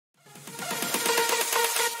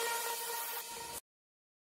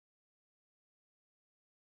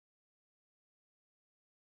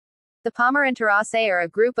The palmar interrossei are a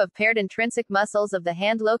group of paired intrinsic muscles of the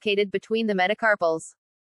hand located between the metacarpals.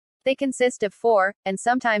 They consist of 4, and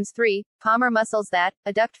sometimes 3, palmar muscles that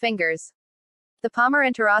adduct fingers. The palmar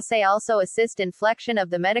interrossei also assist in flexion of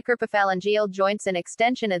the metacarpophalangeal joints and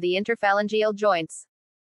extension of the interphalangeal joints.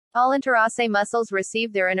 All interrossei muscles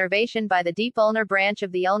receive their innervation by the deep ulnar branch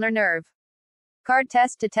of the ulnar nerve. Card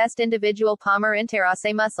test to test individual palmar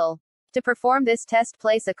interrossei muscle. To perform this test,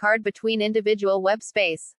 place a card between individual web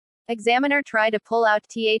space. Examiner try to pull out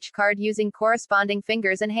TH card using corresponding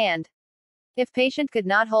fingers and hand. If patient could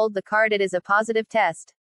not hold the card, it is a positive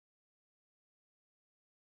test.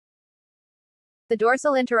 The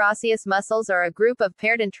dorsal interosseous muscles are a group of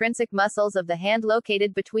paired intrinsic muscles of the hand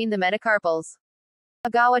located between the metacarpals.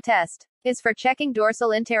 Egawa test is for checking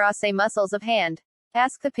dorsal interrossei muscles of hand.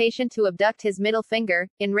 Ask the patient to abduct his middle finger,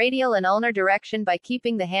 in radial and ulnar direction by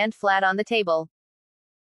keeping the hand flat on the table.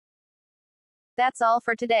 That's all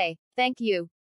for today. Thank you.